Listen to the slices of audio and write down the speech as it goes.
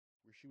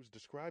She was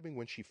describing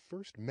when she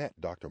first met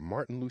Dr.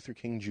 Martin Luther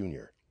King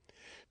Jr.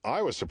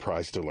 I was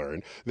surprised to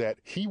learn that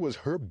he was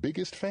her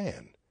biggest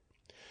fan.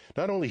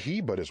 Not only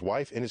he, but his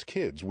wife and his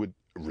kids would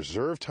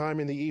reserve time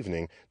in the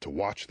evening to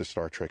watch the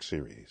Star Trek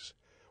series.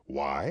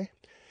 Why?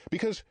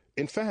 Because,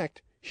 in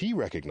fact, he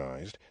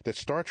recognized that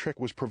Star Trek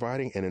was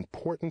providing an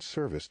important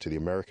service to the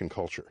American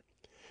culture.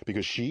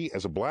 Because she,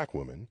 as a black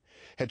woman,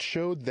 had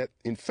showed that,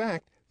 in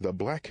fact, the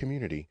black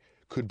community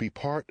could be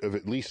part of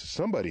at least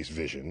somebody's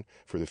vision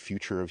for the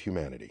future of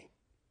humanity.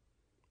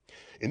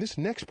 In this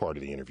next part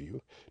of the interview,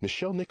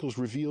 Nichelle Nichols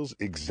reveals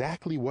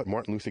exactly what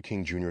Martin Luther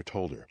King Jr.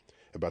 told her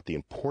about the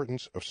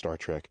importance of Star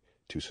Trek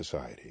to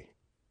society.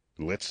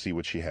 Let's see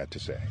what she had to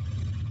say.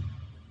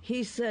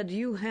 He said,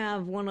 you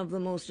have one of the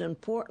most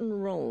important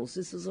roles.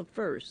 This is a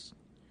first.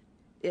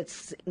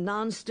 It's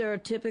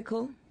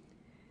non-stereotypical,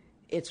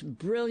 it's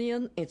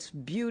brilliant, it's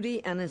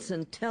beauty, and it's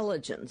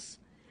intelligence.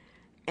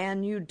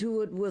 And you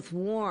do it with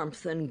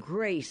warmth and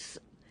grace.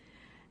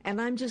 And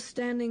I'm just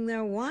standing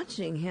there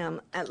watching him,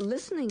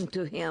 listening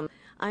to him.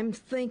 I'm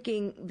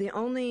thinking the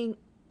only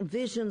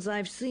visions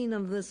I've seen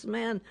of this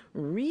man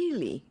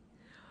really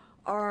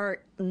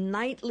are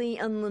nightly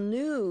on the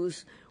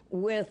news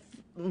with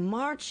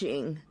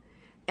marching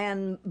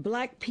and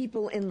black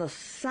people in the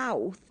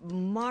South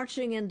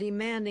marching and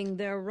demanding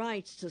their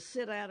rights to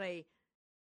sit at a